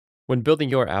When building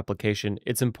your application,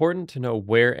 it's important to know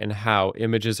where and how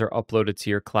images are uploaded to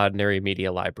your Cloudinary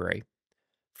media library.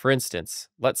 For instance,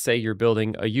 let's say you're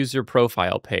building a user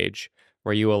profile page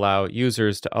where you allow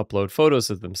users to upload photos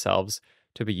of themselves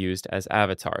to be used as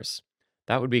avatars.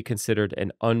 That would be considered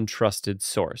an untrusted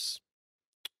source.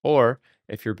 Or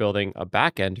if you're building a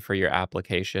backend for your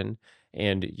application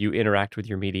and you interact with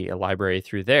your media library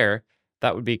through there,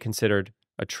 that would be considered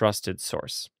a trusted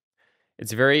source.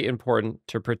 It's very important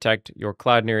to protect your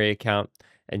Cloudinary account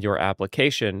and your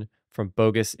application from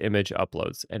bogus image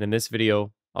uploads. And in this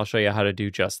video, I'll show you how to do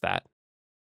just that.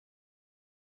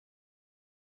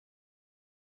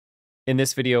 In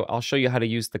this video, I'll show you how to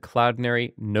use the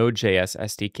Cloudinary Node.js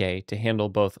SDK to handle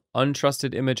both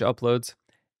untrusted image uploads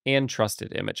and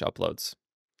trusted image uploads.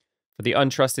 For the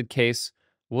untrusted case,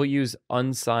 we'll use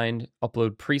unsigned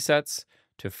upload presets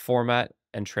to format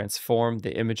and transform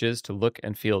the images to look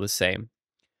and feel the same.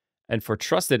 And for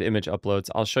trusted image uploads,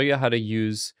 I'll show you how to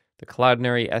use the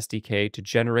Cloudinary SDK to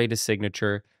generate a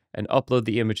signature and upload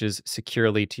the images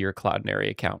securely to your Cloudinary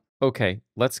account. Okay,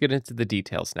 let's get into the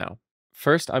details now.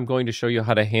 First, I'm going to show you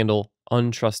how to handle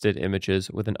untrusted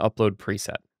images with an upload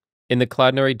preset. In the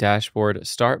Cloudinary dashboard,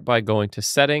 start by going to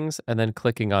Settings and then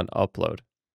clicking on Upload.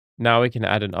 Now we can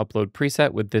add an upload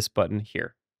preset with this button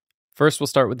here. First, we'll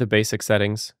start with the basic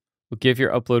settings. We'll give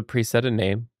your upload preset a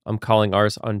name. I'm calling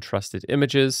ours Untrusted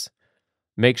Images.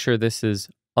 Make sure this is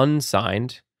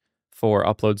unsigned for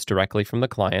uploads directly from the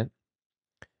client.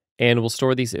 And we'll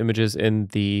store these images in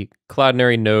the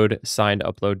Cloudinary Node signed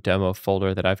upload demo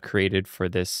folder that I've created for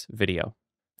this video.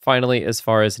 Finally, as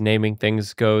far as naming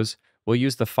things goes, we'll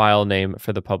use the file name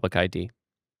for the public ID.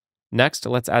 Next,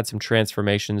 let's add some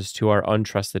transformations to our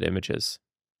untrusted images.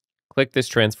 Click this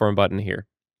transform button here.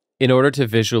 In order to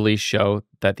visually show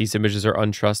that these images are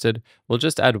untrusted, we'll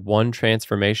just add one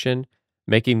transformation,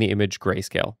 making the image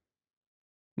grayscale.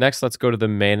 Next, let's go to the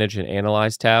Manage and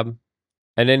Analyze tab.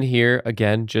 And in here,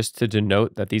 again, just to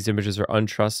denote that these images are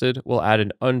untrusted, we'll add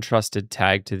an untrusted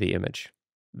tag to the image.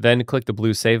 Then click the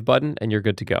blue Save button and you're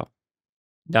good to go.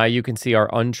 Now you can see our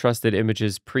untrusted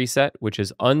images preset, which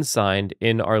is unsigned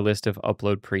in our list of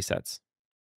upload presets.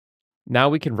 Now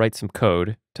we can write some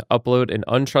code to upload an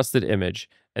untrusted image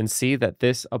and see that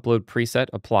this upload preset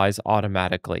applies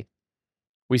automatically.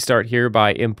 We start here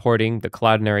by importing the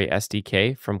Cloudinary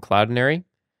SDK from Cloudinary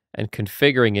and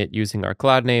configuring it using our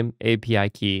cloud name, API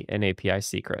key, and API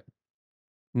secret.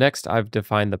 Next, I've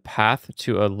defined the path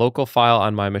to a local file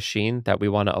on my machine that we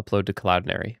want to upload to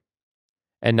Cloudinary.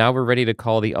 And now we're ready to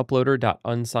call the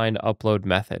uploader.unsignedUpload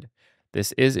method.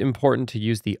 This is important to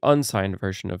use the unsigned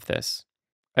version of this.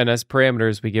 And as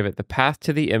parameters, we give it the path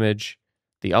to the image,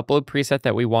 the upload preset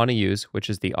that we want to use, which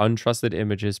is the untrusted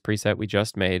images preset we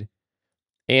just made,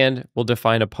 and we'll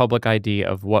define a public ID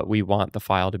of what we want the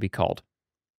file to be called.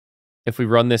 If we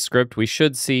run this script, we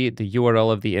should see the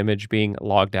URL of the image being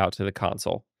logged out to the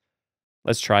console.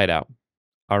 Let's try it out.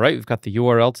 All right, we've got the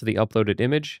URL to the uploaded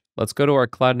image. Let's go to our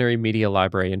Cloudinary media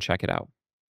library and check it out.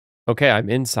 Okay, I'm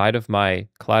inside of my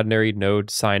Cloudinary Node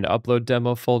signed upload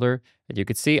demo folder, and you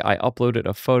can see I uploaded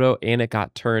a photo and it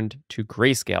got turned to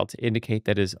grayscale to indicate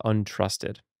that it is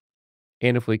untrusted.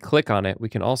 And if we click on it, we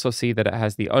can also see that it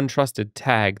has the untrusted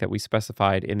tag that we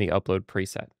specified in the upload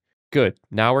preset. Good,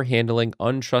 now we're handling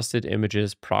untrusted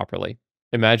images properly.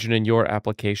 Imagine in your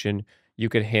application, you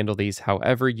could handle these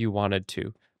however you wanted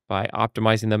to by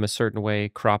optimizing them a certain way,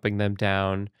 cropping them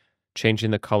down,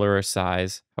 changing the color or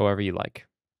size, however you like.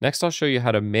 Next, I'll show you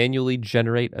how to manually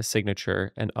generate a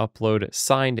signature and upload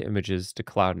signed images to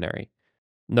Cloudinary.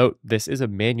 Note, this is a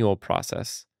manual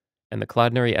process, and the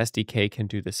Cloudinary SDK can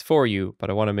do this for you,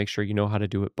 but I want to make sure you know how to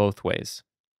do it both ways.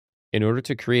 In order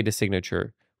to create a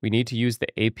signature, we need to use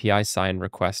the API sign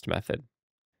request method.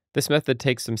 This method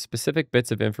takes some specific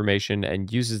bits of information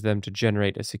and uses them to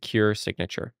generate a secure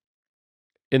signature.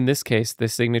 In this case, the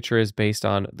signature is based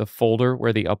on the folder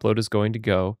where the upload is going to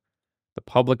go, the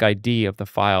public ID of the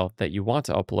file that you want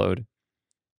to upload,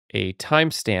 a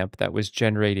timestamp that was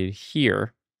generated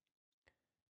here,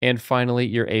 and finally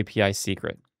your API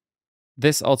secret.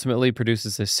 This ultimately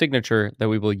produces a signature that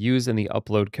we will use in the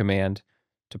upload command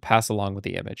to pass along with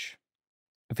the image.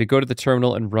 If we go to the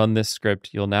terminal and run this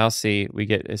script, you'll now see we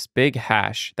get this big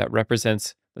hash that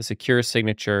represents the secure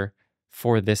signature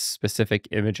for this specific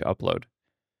image upload.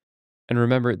 And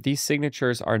remember, these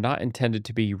signatures are not intended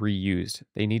to be reused.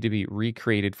 They need to be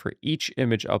recreated for each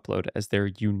image upload as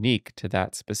they're unique to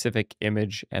that specific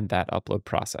image and that upload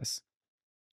process.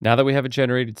 Now that we have a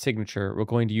generated signature, we're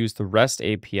going to use the REST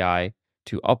API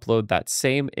to upload that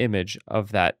same image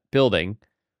of that building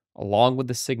along with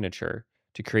the signature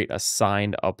to create a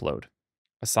signed upload.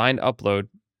 A signed upload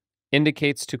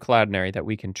indicates to Cloudinary that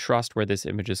we can trust where this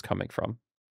image is coming from.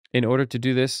 In order to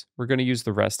do this, we're going to use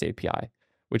the REST API,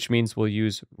 which means we'll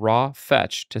use raw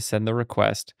fetch to send the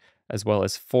request, as well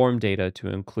as form data to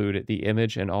include the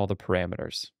image and all the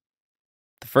parameters.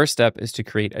 The first step is to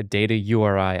create a data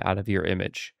URI out of your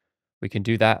image. We can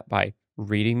do that by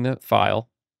reading the file,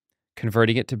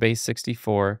 converting it to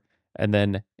base64, and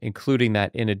then including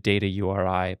that in a data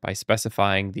URI by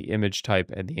specifying the image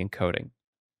type and the encoding.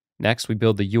 Next, we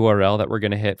build the URL that we're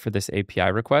going to hit for this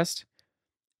API request.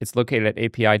 It's located at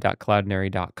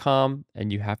api.cloudinary.com,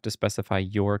 and you have to specify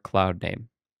your cloud name.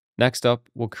 Next up,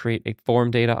 we'll create a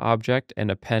form data object and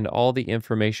append all the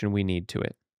information we need to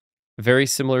it. Very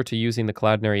similar to using the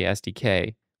Cloudinary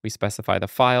SDK, we specify the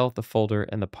file, the folder,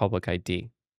 and the public ID.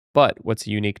 But what's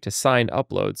unique to signed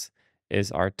uploads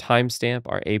is our timestamp,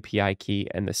 our API key,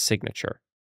 and the signature.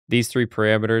 These three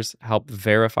parameters help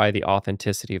verify the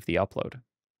authenticity of the upload.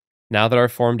 Now that our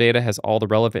form data has all the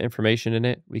relevant information in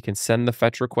it, we can send the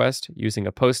fetch request using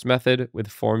a post method with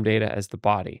form data as the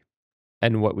body.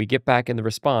 And what we get back in the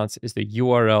response is the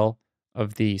URL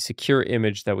of the secure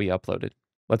image that we uploaded.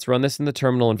 Let's run this in the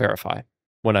terminal and verify.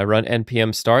 When I run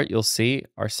npm start, you'll see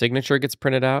our signature gets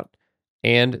printed out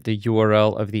and the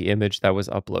URL of the image that was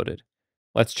uploaded.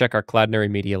 Let's check our Cloudinary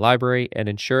media library and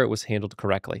ensure it was handled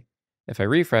correctly. If I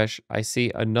refresh, I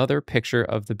see another picture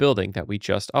of the building that we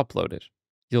just uploaded.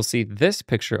 You'll see this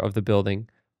picture of the building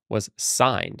was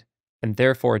signed and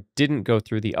therefore didn't go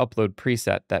through the upload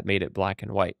preset that made it black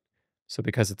and white. So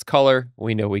because it's color,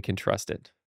 we know we can trust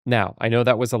it. Now, I know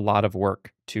that was a lot of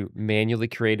work to manually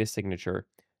create a signature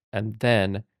and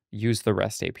then use the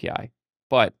REST API,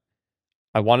 but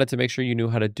I wanted to make sure you knew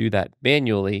how to do that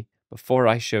manually before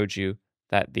I showed you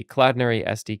that the Cloudinary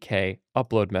SDK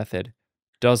upload method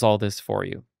does all this for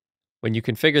you. When you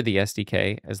configure the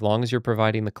SDK, as long as you're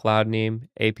providing the cloud name,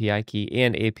 API key,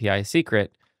 and API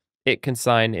secret, it can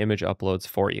sign image uploads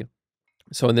for you.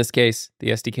 So in this case, the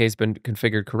SDK has been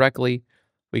configured correctly.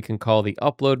 We can call the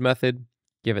upload method,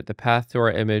 give it the path to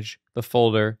our image, the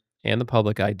folder, and the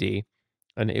public ID,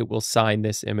 and it will sign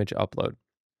this image upload.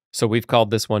 So we've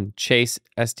called this one Chase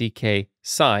SDK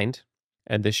signed,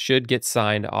 and this should get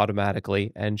signed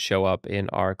automatically and show up in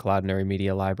our Cloudinary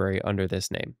media library under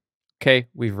this name. Okay,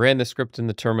 we've ran the script in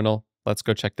the terminal. Let's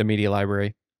go check the media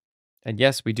library. And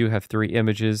yes, we do have 3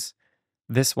 images.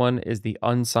 This one is the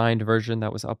unsigned version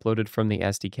that was uploaded from the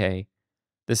SDK.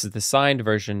 This is the signed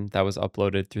version that was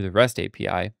uploaded through the REST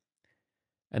API.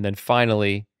 And then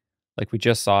finally, like we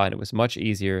just saw, and it was much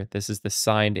easier, this is the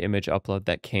signed image upload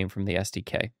that came from the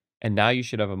SDK. And now you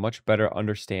should have a much better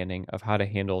understanding of how to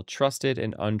handle trusted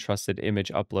and untrusted image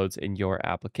uploads in your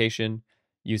application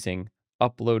using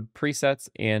upload presets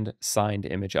and signed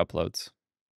image uploads.